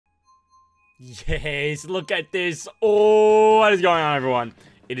Yes, look at this. Oh, what is going on, everyone?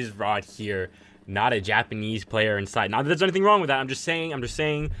 It is Rod here, not a Japanese player inside. Not that there's anything wrong with that. I'm just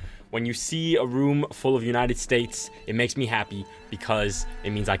saying, when you see a room full of United States, it makes me happy because it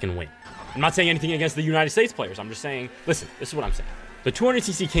means I can win. I'm not saying anything against the United States players. I'm just saying, listen, this is what I'm saying. The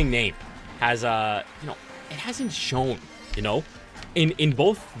 200cc King name has, it hasn't shown, in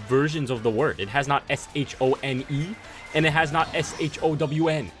both versions of the word. It has not S-H-O-N-E, and it has not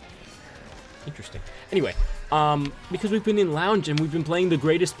S-H-O-W-N. Interesting. Anyway, because we've been in lounge and we've been playing the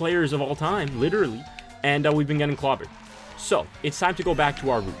greatest players of all time, literally, and we've been getting clobbered. So, it's time to go back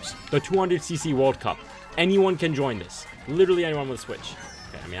to our roots. The 200cc World Cup. Anyone can join this. Literally anyone with a Switch.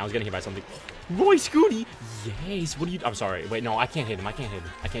 Okay, I mean, I was getting hit by something. Roy Scooty! Yes, what are you... I'm sorry. Wait, no, I can't hit him. I can't hit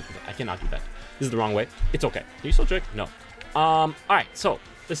him. I can't do that. I cannot do that. This is the wrong way. It's okay. Can you still trick? No. Alright, so,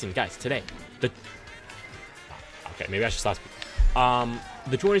 listen, guys, today, okay, maybe I should stop speaking.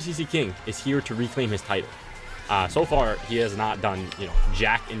 The 200cc King is here to reclaim his title. So far, he has not done,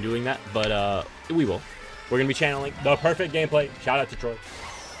 jack in doing that, but we will. We're going to be channeling the perfect gameplay. Shout out to Troy.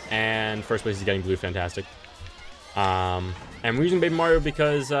 And first place is getting blue. Fantastic. And we're using Baby Mario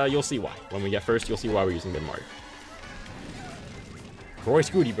because you'll see why. When we get first, you'll see why we're using Baby Mario. Roy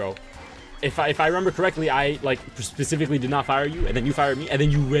Scooty, bro. If I remember correctly, I, specifically did not fire you, and then you fired me, and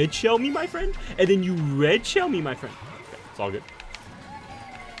then you red shell me, my friend, and then you red shell me, my friend. Okay, it's all good.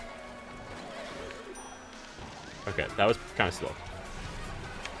 Okay, that was kind of slow.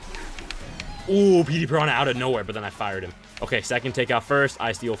 Ooh, PD Piranha out of nowhere, but then I fired him. Okay, second takeout first,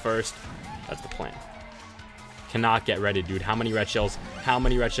 I steal first. That's the plan. Cannot get redded, dude. How many red shells? How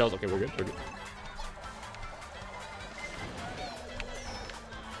many red shells? Okay, we're good, we're good.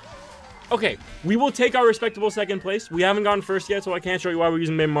 Okay, we will take our respectable second place. We haven't gotten first yet, so I can't show you why we're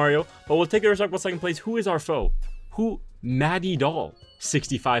using Baby Mario. But we'll take a respectable second place. Who is our foe? Maddie Doll.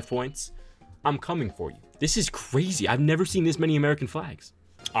 65 points. I'm coming for you. This is crazy. I've never seen this many American flags.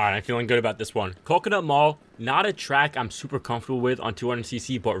 All right, I'm feeling good about this one. Coconut Mall, not a track I'm super comfortable with on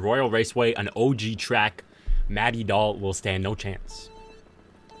 200cc, but Royal Raceway, an OG track. Maddie Doll will stand no chance.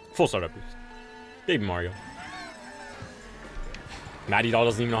 Full startup boost. Baby Mario. Maddie Doll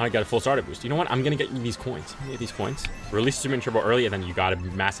doesn't even know how to get a full startup boost. You know what? I'm going to get you these coins. Get these coins. Release Super Mini Turbo early, and then you got to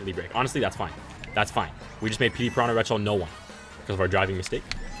massively break. Honestly, that's fine. That's fine. We just made PD Piranha Red Shell no one because of our driving mistake.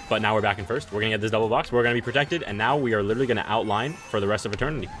 But now we're back in first. We're going to get this double box. We're going to be protected, and now we are literally going to outline for the rest of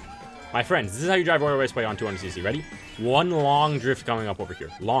eternity. My friends, this is how you drive Royal Raceway on 200cc. Ready? One long drift coming up over here.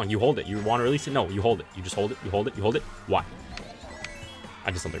 Long. You hold it. You want to release it? No, you hold it. You just hold it. You hold it. You hold it. Why?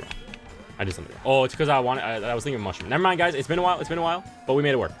 I did something wrong. I did something wrong. Oh, it's because I was thinking of mushroom. Never mind, guys. It's been a while. It's been a while, but we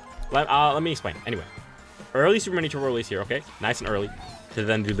made it work. Let me explain. Anyway, early Super Mini Turbo release here, okay? Nice and early. To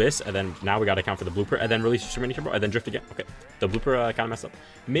then do this, and then now we got to account for the blooper, and then release Super Mini Turbo, and then drift again. Okay, the blooper kind of messed up.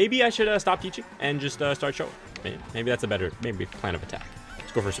 Maybe I should stop teaching and just start showing. Maybe that's a better plan of attack.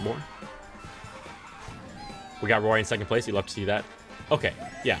 Let's go for some more. We got Roy in second place. You'd love to see that. Okay,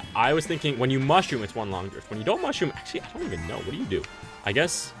 yeah. I was thinking when you mushroom, it's one long drift. When you don't mushroom, actually, I don't even know. What do you do? I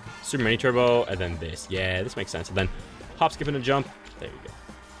guess Super Mini Turbo, and then this. Yeah, this makes sense. And then hop, skip, and a jump. There you go.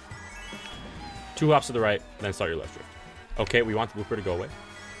 2 hops to the right, then start your left drift. Okay, we want the blooper to go away.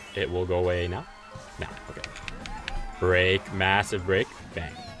 It will go away now. Now, okay. Break, massive break,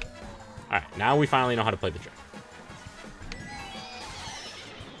 bang. All right, now we finally know how to play the track.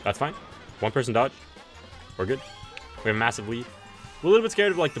 That's fine. One person dodge. We're good. We have a massive lead. We're a little bit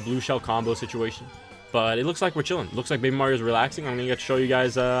scared of the blue shell combo situation, but it looks like we're chilling. It looks like Baby Mario's relaxing. I'm gonna get to show you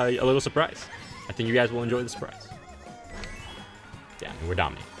guys a little surprise. I think you guys will enjoy the surprise. Yeah, we're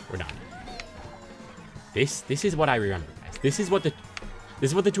dominating. We're dominating. This is what I remember, guys. This is what the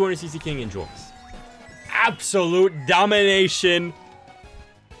 200cc King enjoys. Absolute domination.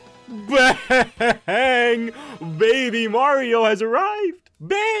 Bang! Baby Mario has arrived.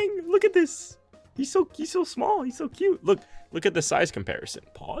 Bang! Look at this. He's so small. He's so cute. Look at the size comparison.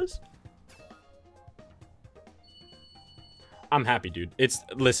 Pause. I'm happy, dude.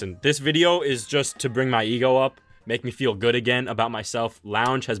 Listen, this video is just to bring my ego up, make me feel good again about myself.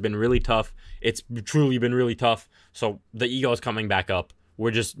 Lounge has been really tough. It's truly been really tough. So the ego is coming back up.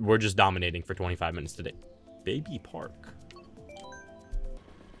 We're just dominating for 25 minutes today. Baby Park.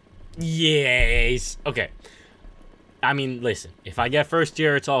 Yes. Okay. I mean, listen. If I get first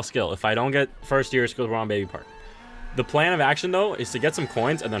tier, it's all skill. If I don't get first tier, it's because we're on Baby Park. The plan of action, though, is to get some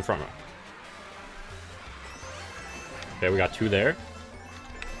coins and then front row. Okay, we got 2 there.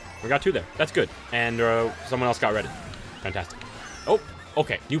 We got 2 there. That's good. And someone else got ready. Fantastic. Oh,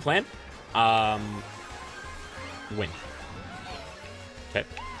 okay. New plan. Win. Okay.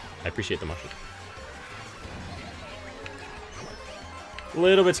 I appreciate the mushroom. A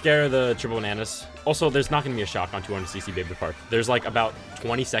little bit scared of the triple bananas. Also, there's not going to be a shock on 200cc Baby Park. There's like about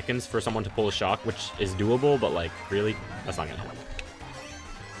 20 seconds for someone to pull a shock, which is doable, but like, really? That's not going to happen.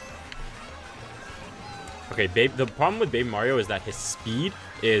 Okay, the problem with Baby Mario is that his speed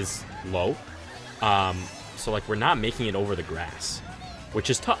is low. So like, we're not making it over the grass, which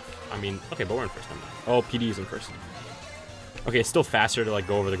is tough. I mean, okay, but we're in first. Oh, PD is in first. Okay, it's still faster to like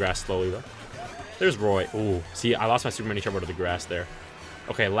go over the grass slowly though. There's Roy. Ooh, see, I lost my Super Mini Turbo to the grass there.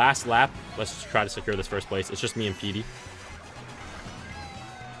 Okay, last lap. Let's try to secure this first place. It's just me and PD.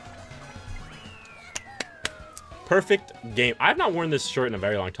 Perfect game. I've not worn this shirt in a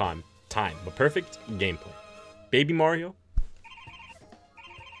very long time, but perfect gameplay. Baby Mario.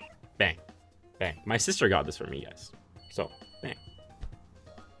 Bang. Bang. My sister got this for me, guys. So, bang.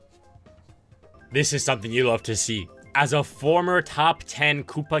 This is something you love to see. As a former top 10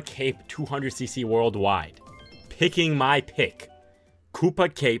 Koopa Cape 200cc worldwide, picking my pick,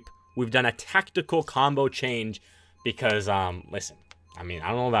 Koopa Cape, we've done a tactical combo change because, listen, I mean, I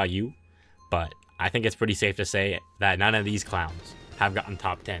don't know about you, but I think it's pretty safe to say that none of these clowns have gotten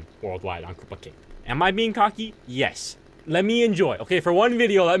top 10 worldwide on Koopa Cape. Am I being cocky? Yes. Let me enjoy. Okay, for one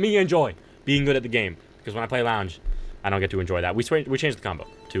video, let me enjoy being good at the game. Because when I play Lounge, I don't get to enjoy that. We changed the combo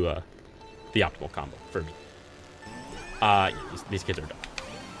to the optimal combo for me. Yeah, these kids are dumb.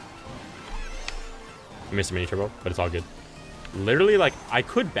 I missed a mini turbo, but it's all good. Literally, like, I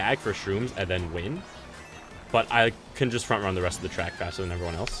could bag for shrooms and then win, but I can just front run the rest of the track faster than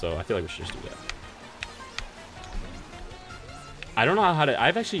everyone else, so I feel like we should just do that. I don't know how to...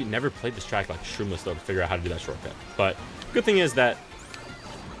 I've actually never played this track like shroomless, though, to figure out how to do that shortcut. But good thing is that,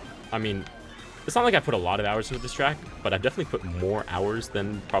 I mean, it's not like I put a lot of hours into this track, but I've definitely put more hours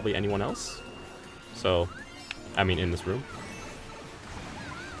than probably anyone else. So, I mean, in this room.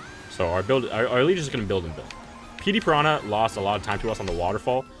 So our lead is just going to build and build. PD Piranha lost a lot of time to us on the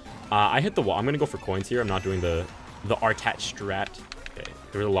waterfall. I hit the wall. I'm going to go for coins here. I'm not doing the Artat strat. Okay,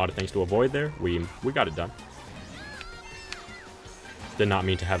 there's a lot of things to avoid there. We got it done. Did not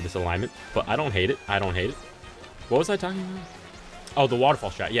mean to have this alignment, but I don't hate it. I don't hate it. What was I talking about? Oh, the waterfall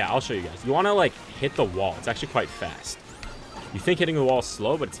strat. Yeah, I'll show you guys. You want to, like, hit the wall. It's actually quite fast. You think hitting the wall is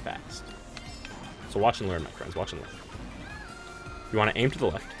slow, but it's fast. So watch and learn, my friends. Watch and learn. You want to aim to the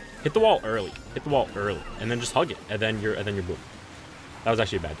left. Hit the wall early. Hit the wall early. And then just hug it. And then you're boom. That was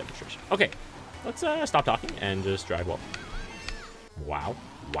actually a bad demonstration. Okay. Let's stop talking and just drive well. Wow.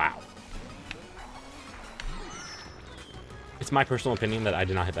 Wow. It's my personal opinion that I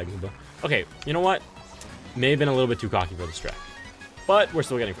did not hit that Goomba. Okay, you know what? May have been a little bit too cocky for this track. But we're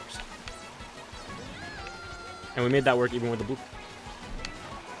still getting first. And we made that work even with the blue.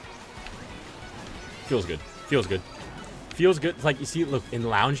 Feels good. Feels good. Feels good. It's like, you see, look, in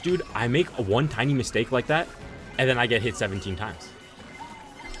Lounge, dude, I make one tiny mistake like that, and then I get hit 17 times.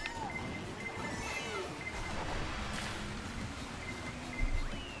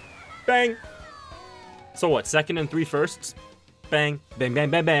 Bang! So what, second and 3 firsts? Bang, bang, bang,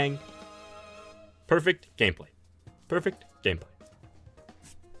 bang, bang. Perfect gameplay. Perfect gameplay.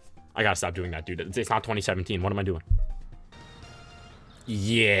 I gotta stop doing that, dude. It's not 2017. What am I doing?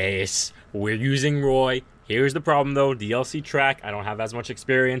 Yes, we're using Roy. Here's the problem, though. DLC track. I don't have as much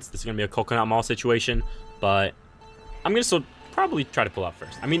experience. This is gonna be a Coconut Mall situation, but I'm gonna still probably try to pull out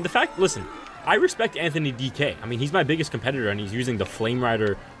first. I mean, the fact, listen, I respect Anthony DK. I mean, he's my biggest competitor, and he's using the Flame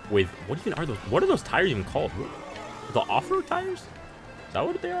Rider with, what even are those? What are those tires even called? The off-road tires? Is that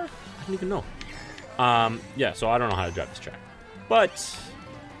what they are? I don't even know. Yeah, so I don't know how to drive this track, but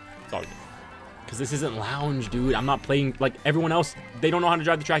it's all good. Because this isn't Lounge, dude. I'm not playing like everyone else. They don't know how to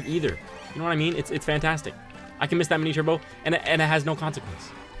drive the track either. You know what I mean? It's fantastic. I can miss that mini turbo, and it has no consequence.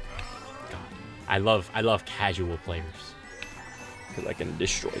 God, I love casual players because I can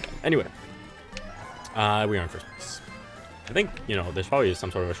destroy them. Anyway, we are in first place. I think, you know, there's probably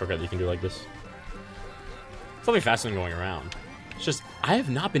some sort of a shortcut that you can do like this. Something faster than going around. It's just, I have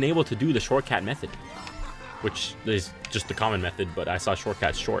not been able to do the shortcut method, which is just the common method, but I saw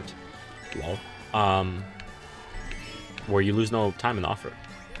shortcuts short. Lol. Where you lose no time in the off-road.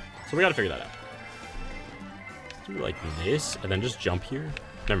 So we gotta figure that out. Let's do like this, and then just jump here.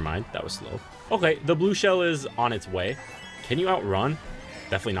 Never mind, that was slow. Okay, the blue shell is on its way. Can you outrun?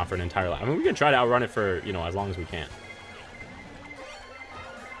 Definitely not for an entire lap. I mean, we can try to outrun it for, you know, as long as we can.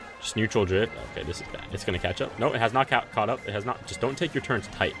 Just neutral drift. Okay, this is bad. It's going to catch up. No, it has not caught up. It has not. Just don't take your turns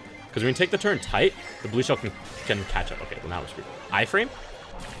tight. Because when you take the turn tight, the blue shell can catch up. Okay, well, now we're screwed. Iframe?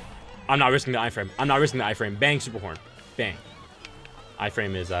 I'm not risking the iframe. I'm not risking the iframe. Bang, super horn. Bang.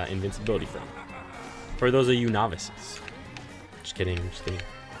 Iframe is invincibility frame. For those of you novices. Just kidding. Just kidding.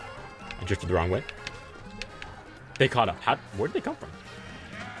 I drifted the wrong way. They caught up. Where did they come from?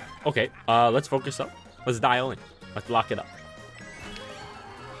 Okay, let's focus up. Let's dial in. Let's lock it up.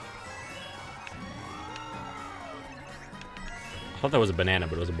 I thought that was a banana,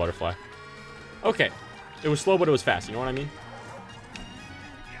 but it was a butterfly. Okay. It was slow, but it was fast. You know what I mean?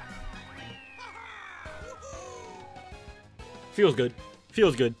 Feels good.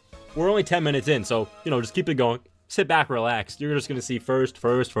 Feels good. We're only 10 minutes in, so, you know, just keep it going. Sit back, relax. You're just going to see first.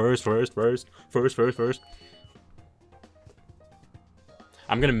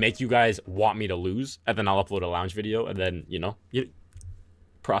 I'm going to make you guys want me to lose, and then I'll upload a lounge video, and then, you know,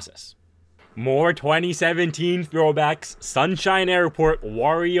 process. More 2017 throwbacks. Sunshine Airport,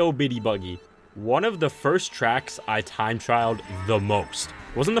 Wario Bitty Buggy. One of the first tracks I time trialed the most.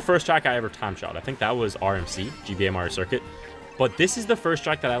 It wasn't the first track I ever time trialed. I think that was RMC, GBA Mario Circuit. But this is the first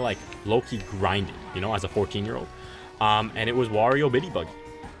track that I, like, low-key grinded, you know, as a 14-year-old. And it was Wario Bitty Buggy.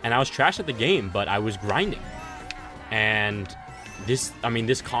 And I was trash at the game, but I was grinding. And this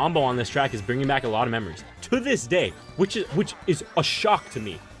combo on this track is bringing back a lot of memories. To this day, which is a shock to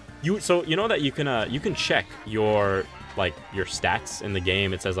me. So you know that you can check your stats in the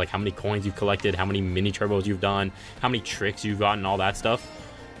game. It says like how many coins you've collected, how many mini turbos you've done, how many tricks you've gotten, all that stuff.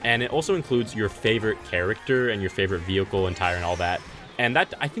 And it also includes your favorite character and your favorite vehicle and tire and all that. And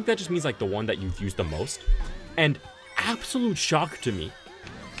that, I think that just means like the one that you've used the most. And absolute shock to me,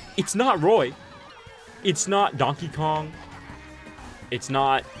 it's not Roy, it's not Donkey Kong, it's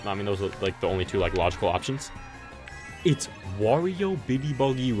not, I mean, those are like the only two like logical options. It's Wario Bitty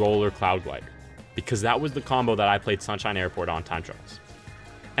Buggy Roller Cloud Glider, because that was the combo that I played Sunshine Airport on time trials.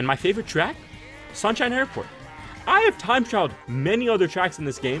 And my favorite track? Sunshine Airport. I have time trialed many other tracks in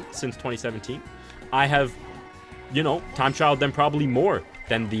this game since 2017. I have, you know, time trialed them probably more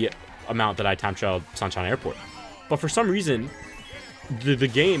than the amount that I time trialed Sunshine Airport. But for some reason, the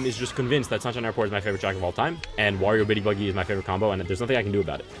game is just convinced that Sunshine Airport is my favorite track of all time, and Wario Bitty Buggy is my favorite combo, and there's nothing I can do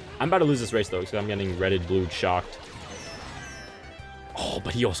about it. I'm about to lose this race, though, because I'm getting redded, blued, shocked. Oh,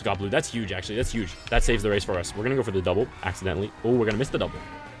 but he also got blue. That's huge, actually. That's huge. That saves the race for us. We're going to go for the double, accidentally. Oh, we're going to miss the double.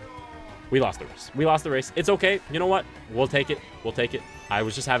 We lost the race. We lost the race. It's okay. You know what? We'll take it. We'll take it. I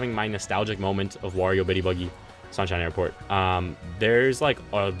was just having my nostalgic moment of Wario Bitty Buggy, Sunshine Airport. There's, like,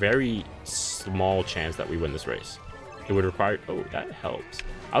 a very small chance that we win this race. It would require... Oh, that helps.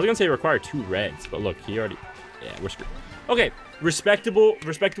 I was going to say require 2 reds, but look, he already... Yeah, we're screwed. Okay, respectable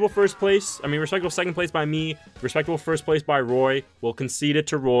first place. I mean, respectable second place by me. Respectable first place by Roy. We'll concede it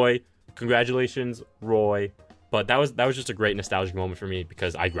to Roy. Congratulations, Roy. But that was just a great nostalgic moment for me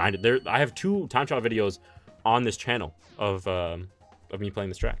because I grinded. I have 2 time trial videos on this channel of me playing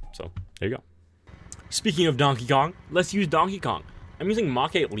this track. So there you go. Speaking of Donkey Kong, let's use Donkey Kong. I'm using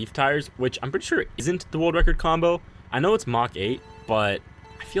Mach 8 leaf tires, which I'm pretty sure isn't the world record combo. I know it's Mach 8, but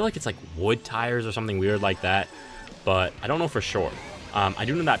I feel like it's like wood tires or something weird like that. But I don't know for sure. I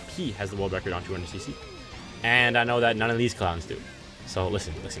do know that P has the world record on 200cc. And I know that none of these clowns do. So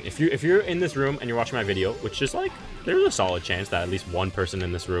listen. If you're in this room and you're watching my video, which is like, there's a solid chance that at least one person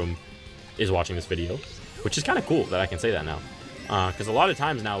in this room is watching this video, which is kind of cool that I can say that now. Because a lot of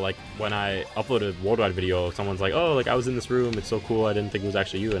times now, like when I upload a worldwide video, someone's like, oh, like I was in this room, it's so cool, I didn't think it was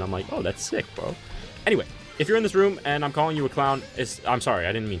actually you. And I'm like, oh, that's sick, bro. Anyway, if you're in this room and I'm calling you a clown, I'm sorry,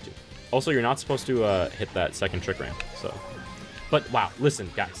 I didn't mean to. Also, you're not supposed to hit that second trick ramp, so. But wow, listen,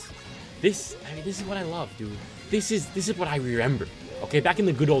 guys. This is what I love, dude. This is what I remember. Okay, back in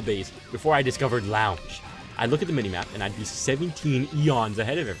the good old days, before I discovered Lounge, I'd look at the minimap and I'd be 17 eons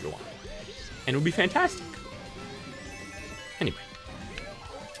ahead of everyone. And it would be fantastic. Anyway.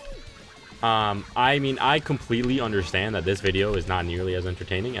 I mean, I completely understand that this video is not nearly as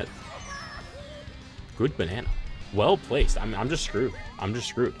entertaining as... Good banana. Well placed. I'm just screwed. I'm just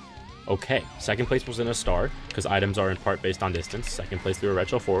screwed. Okay, second place was in a star, because items are in part based on distance. Second place threw a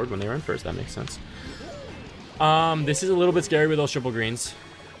retro forward when they were in first. That makes sense. This is a little bit scary with those triple greens,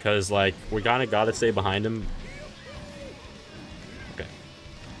 because, like, we kind of gotta stay behind him. Okay.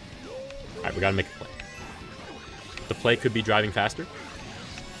 Alright, we gotta make a play. The play could be driving faster.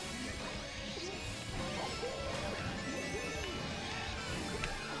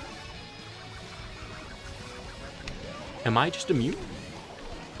 Am I just a mute?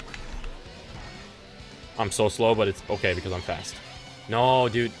 I'm so slow, but it's okay because I'm fast. No,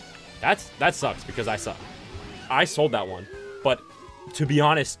 dude. That sucks because I suck. I sold that one. But to be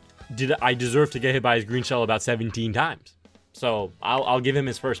honest, I deserve to get hit by his green shell about 17 times. So I'll give him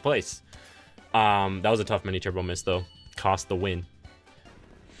his first place. That was a tough mini turbo miss though. Cost the win.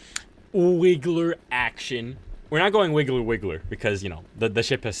 Wiggler action. We're not going Wiggler because, you know, the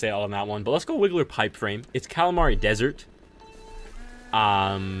ship has sailed on that one. But let's go Wiggler pipe frame. It's Calamari Desert.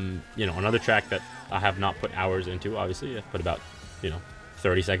 You know, another track that I have not put hours into, obviously. I've put about, you know,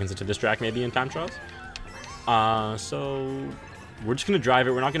 30 seconds into this track, maybe, in time trials. So we're just going to drive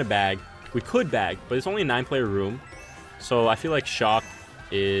it. We're not going to bag. We could bag, but it's only a 9-player room. So I feel like shock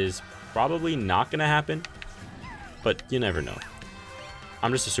is probably not going to happen. But you never know.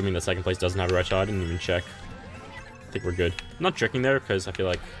 I'm just assuming that second place doesn't have a red shot. I didn't even check. I think we're good. I'm not tricking there because I feel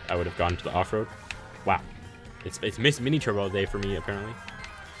like I would have gone to the off-road. Wow. It's mini turbo day for me, apparently.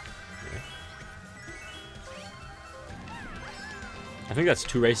 Okay. I think that's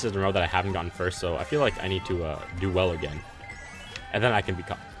 2 races in a row that I haven't gotten first, so I feel like I need to do well again. And then I can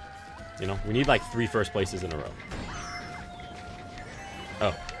become... You know, we need like 3 first places in a row.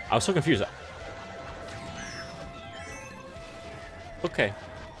 Oh, I was so confused. Okay.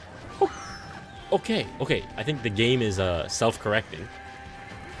 Oh. Okay, okay. I think the game is self-correcting.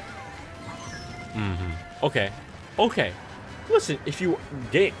 Okay. Okay. Listen, if you...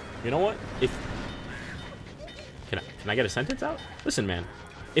 Game. You know what? If... Can I get a sentence out? Listen, man.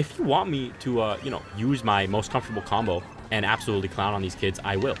 If you want me to, you know, use my most comfortable combo and absolutely clown on these kids,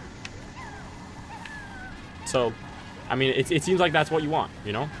 I will. So, I mean, it seems like that's what you want,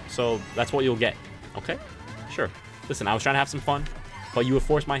 you know? So, that's what you'll get. Okay? Sure. Listen, I was trying to have some fun, but you have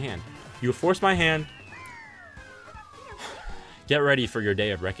forced my hand. You have forced my hand. Get ready for your day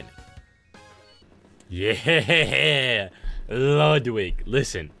of reckoning. Yeah! Ludwig.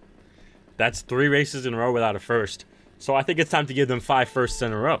 Listen. That's 3 races in a row without a first. So I think it's time to give them 5 firsts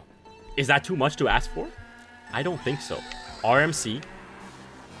in a row. Is that too much to ask for? I don't think so. RMC.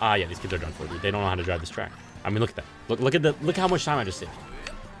 Yeah, these kids are done for, dude. They don't know how to drive this track. I mean, look at that. Look how much time I just saved.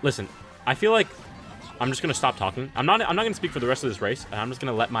 Listen, I feel like I'm just gonna stop talking. I'm not gonna speak for the rest of this race, and I'm just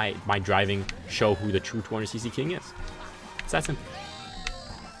gonna let my driving show who the true 200cc king is. It's that simple.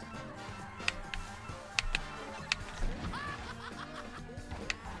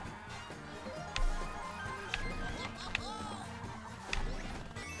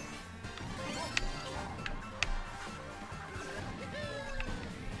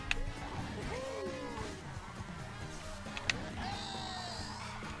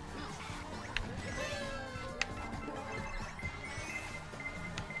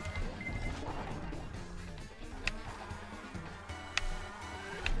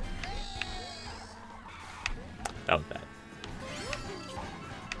 That was bad.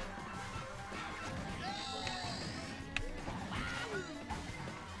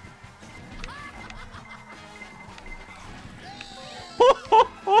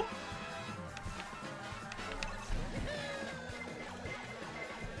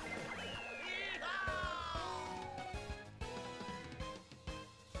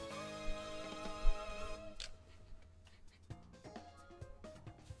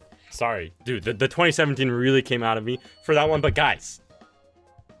 Sorry, dude, the 2017 really came out of me for that one, but guys.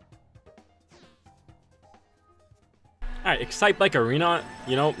 Alright, Excite Bike Arena,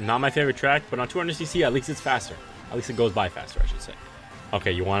 you know, not my favorite track, but on 200cc, at least it's faster. At least it goes by faster, I should say.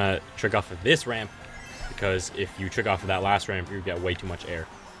 Okay, you want to trick off of this ramp, because if you trick off of that last ramp, you get way too much air.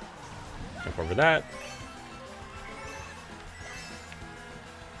 Jump over that.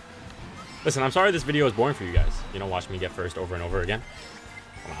 Listen, I'm sorry this video is boring for you guys. You know, watch me get first over and over again.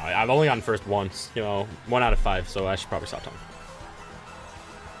 I've only gotten first once, you know, 1 out of 5, so I should probably stop talking.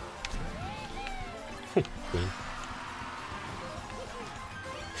 Queen.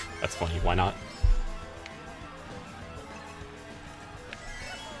 That's funny, why not?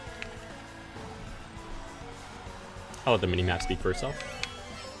 I'll let the mini-map speak for itself.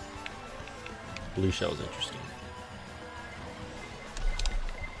 Blue shell is interesting.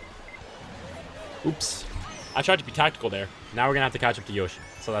 Oops. I tried to be tactical there. Now we're going to have to catch up to Yoshi.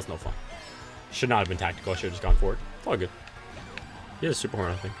 So that's no fun. Should not have been tactical. I should have just gone forward. It's all good. He has a super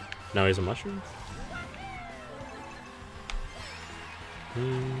horn, I think. No, he has a mushroom.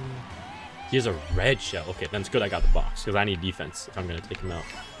 He has a red shell. Okay, then it's good I got the box. Because I need defense if I'm going to take him out.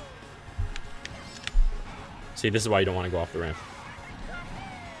 See, this is why you don't want to go off the ramp.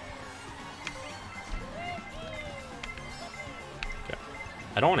 Okay.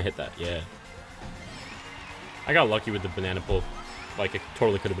 I don't want to hit that. Yeah. I got lucky with the banana pull. Like, it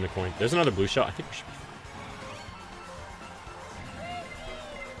totally could have been a coin. There's another blue shell. I think we should be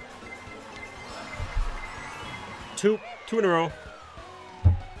fine. Two in a row.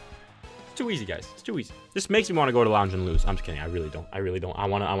 It's too easy, guys. It's too easy. This makes me want to go to lounge and lose. I'm just kidding. I really don't. I really don't. I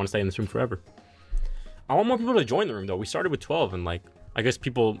want to stay in this room forever. I want more people to join the room, though. We started with 12, and, like, I guess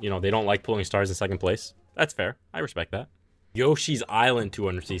people, you know, they don't like pulling stars in second place. That's fair. I respect that. Yoshi's Island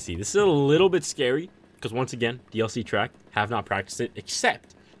 200cc. This is a little bit scary. Because once again, DLC track, have not practiced it,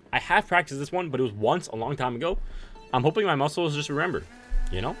 except I have practiced this one, but it was once a long time ago. I'm hoping my muscles just remember,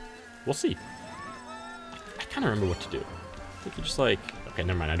 you know? We'll see. I kind of remember what to do. I think you just like, okay, Okay,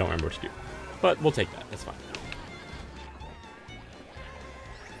 never mind. I don't remember what to do. But we'll take that. That's fine.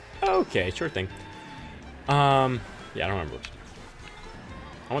 Okay, sure thing. Yeah, I don't remember what to do.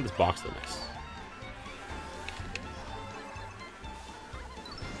 I want this box to look nice.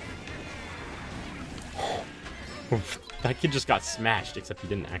 That kid just got smashed, except he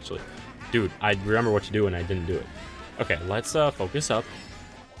didn't actually. Dude, I remember what to do and I didn't do it. Okay, let's focus up.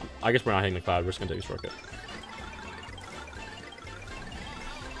 I guess we're not hitting the cloud. We're just going to take a shortcut.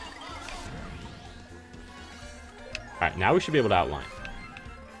 Alright, now we should be able to outline.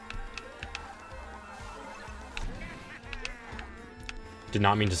 Did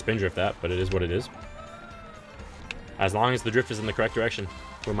not mean to spin drift that, but it is what it is. As long as the drift is in the correct direction,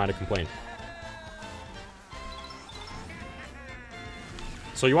 who am I to complain?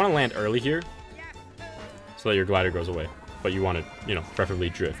 So you want to land early here, so that your glider goes away. But you want to, you know, preferably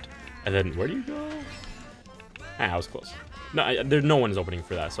drift. And then, where do you go? Ah, I was close. No, there's no one is opening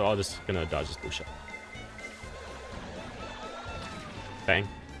for that, so I'm just gonna dodge this blue shot. Bang.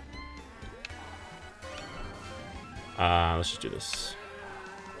 Let's just do this.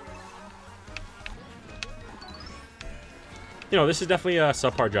 You know, this is definitely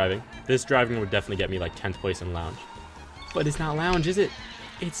subpar driving. This driving would definitely get me like 10th place in lounge. But it's not lounge, is it?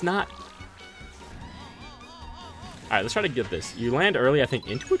 It's not. Alright, let's try to get this. You land early, I think,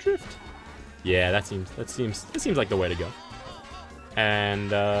 into a drift? Yeah, that seems like the way to go.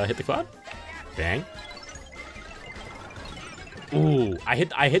 And hit the cloud. Bang. Ooh, I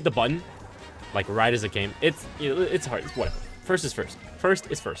hit the button like right as it came. It's hard. It's whatever. First is first.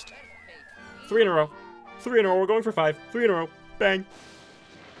 First is first. 3 in a row. 3 in a row. We're going for 5. 3 in a row. Bang.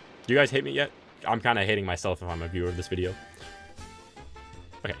 Do you guys hate me yet? I'm kind of hating myself if I'm a viewer of this video.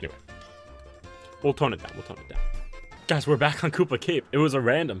 Okay, anyway. We'll tone it down. We'll tone it down. Guys, we're back on Koopa Cape. It was a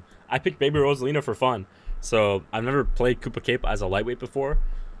random. I picked Baby Rosalina for fun. So, I've never played Koopa Cape as a lightweight before.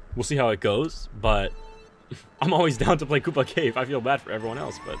 We'll see how it goes, but I'm always down to play Koopa Cape. I feel bad for everyone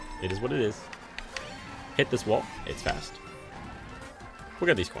else, but it is what it is. Hit this wall. It's fast. We'll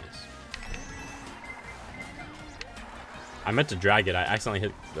get these coins. I meant to drag it. I accidentally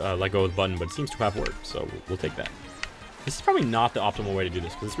hit let go of the button, but it seems to have worked, so we'll take that. This is probably not the optimal way to do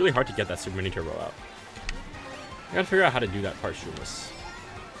this, because it's really hard to get that Super Mini Turbo out. I gotta figure out how to do that part streamless.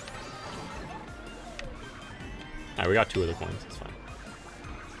 Alright, we got 2 of the coins. That's fine.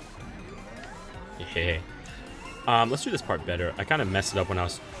 Yeah. Let's do this part better. I kind of messed it up when I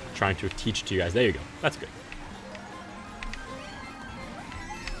was trying to teach it to you guys. There you go. That's good.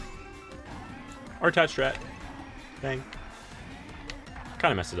 Or touch strat. Bang.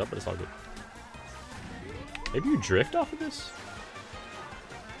 Kind of messed it up, but it's all good. Maybe you drift off of this?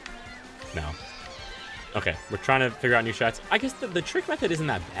 No. Okay, we're trying to figure out new shots. I guess the trick method isn't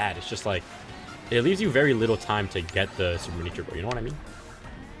that bad. It's just like, it leaves you very little time to get the Super Mini Turbo. You know what I mean?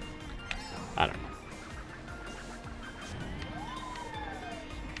 I don't know.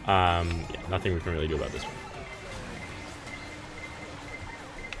 Yeah, nothing we can really do about this one.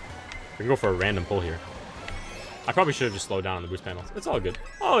 We can go for a random pull here. I probably should have just slowed down on the boost panels. It's all good.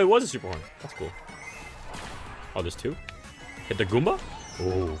 Oh, it was a super horn. That's cool. Oh, there's 2. Hit the Goomba?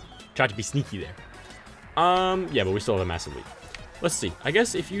 Oh, tried to be sneaky there. Yeah, but we still have a massive lead. Let's see. I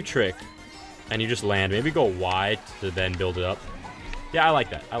guess if you trick and you just land, maybe go wide to then build it up. Yeah, I like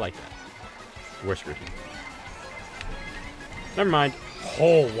that. I like that. We're screwed. Never mind.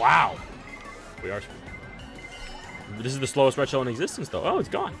 Oh, wow. We are screwed. This is the slowest red shell in existence, though. Oh, it's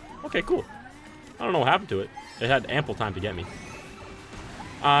gone. Okay, cool. I don't know what happened to it. It had ample time to get me.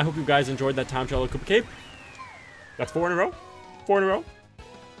 I hope you guys enjoyed that time trial of Koopa Cape. That's 4 in a row. 4 in a row.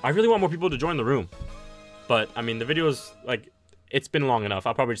 I really want more people to join the room. But, I mean, the video's, like, it's been long enough.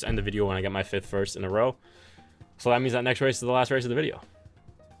 I'll probably just end the video when I get my 5th first in a row. So that means that next race is the last race of the video.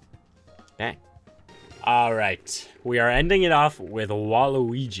 Dang. Alright. We are ending it off with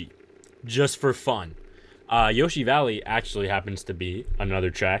Waluigi. Just for fun. Yoshi Valley actually happens to be another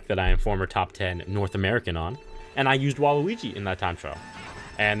track that I am former top 10 North American on. And I used Waluigi in that time trial.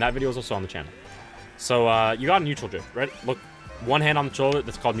 And that video is also on the channel. So, you got a neutral drift, right? Look, one hand on the shoulder,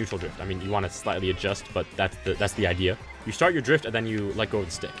 that's called neutral drift. I mean, you want to slightly adjust, but that's the idea. You start your drift, and then you let go of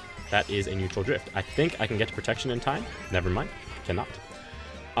the stick. That is a neutral drift. I think I can get to protection in time. Never mind. Cannot.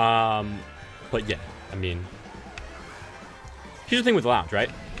 But yeah, I mean, here's the thing with lounge, right?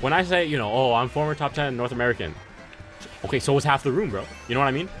 When I say, you know, oh, I'm former top 10 North American. Okay, so is half the room, bro. You know what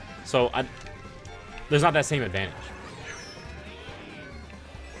I mean? So, there's not that same advantage.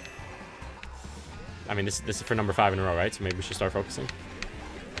 I mean, this is for number 5 in a row, right? So maybe we should start focusing.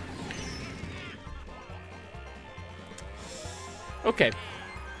 Okay.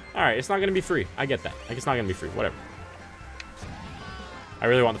 Alright, it's not going to be free. I get that. Like, it's not going to be free. Whatever. I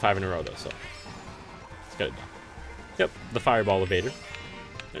really want the 5 in a row, though, so let's get it done. Yep, the fireball evader.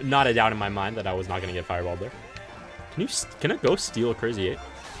 Not a doubt in my mind that I was not going to get fireballed there. Can a ghost steal a crazy 8?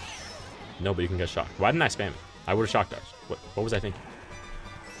 No, but you can get shocked. Why didn't I spam it? I would have shocked dodged. What was I thinking?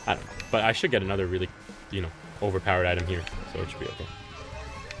 I don't know. But I should get another really, you know, overpowered item here, so it should be okay.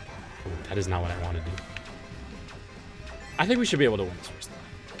 Ooh, that is not what I want to do. I think we should be able to win this first time.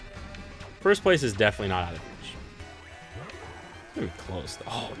 First place is definitely not out of reach. Pretty close.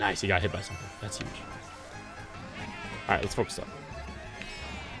 Oh, nice. He got hit by something. That's huge. All right, let's focus up.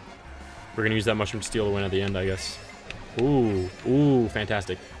 We're going to use that mushroom to steal the win at the end, I guess. Ooh. Ooh,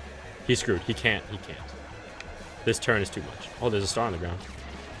 fantastic. He's screwed. He can't. He can't. This turn is too much. Oh, there's a star on the ground.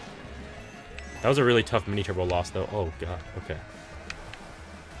 That was a really tough mini turbo loss, though. Oh, God. Okay.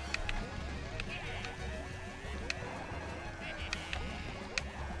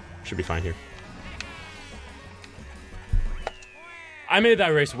 Should be fine here. I made that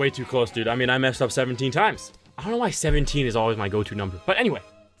race way too close, dude. I mean, I messed up 17 times. I don't know why 17 is always my go-to number. But anyway.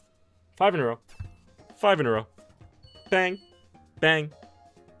 5 in a row. 5 in a row. Bang. Bang.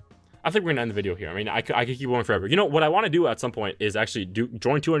 I think we're going to end the video here. I mean, I could keep going forever. You know, what I want to do at some point is actually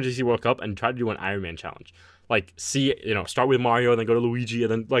join 200cc World Cup and try to do an Iron Man challenge. Like, see, you know, start with Mario, then go to Luigi,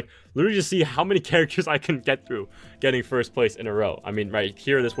 and then, like, literally just see how many characters I can get through getting first place in a row. I mean, right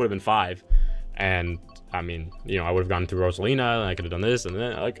here, this would have been 5. And, I mean, you know, I would have gone through Rosalina, and I could have done this, and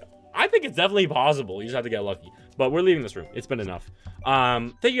then, like, I think it's definitely possible. You just have to get lucky. But we're leaving this room. It's been enough.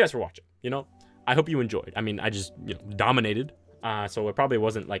 Thank you guys for watching, you know. I hope you enjoyed. I mean, I just, you know, dominated. So it probably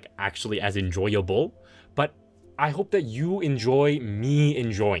wasn't, like, actually as enjoyable. But I hope that you enjoy me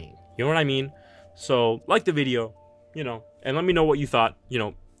enjoying. You know what I mean? So, like the video, you know, and let me know what you thought. You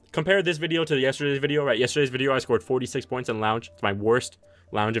know, compare this video to yesterday's video, right? Yesterday's video, I scored 46 points in Lounge. It's my worst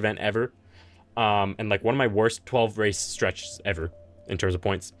Lounge event ever. And, like, one of my worst 12 race stretches ever in terms of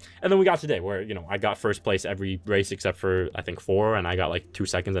points. And then we got today where, you know, I got first place every race except for, I think, 4. And I got, like, 2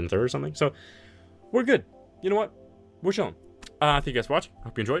 seconds and 3rd or something. So, we're good. You know what? We're chilling. Thank you guys for watching.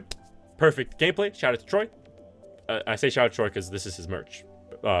 Hope you enjoyed. Perfect gameplay. Shout out to Troy. I say shout out to Troy because this is his merch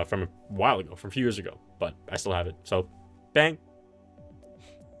from a while ago, from a few years ago. But I still have it. So, bang.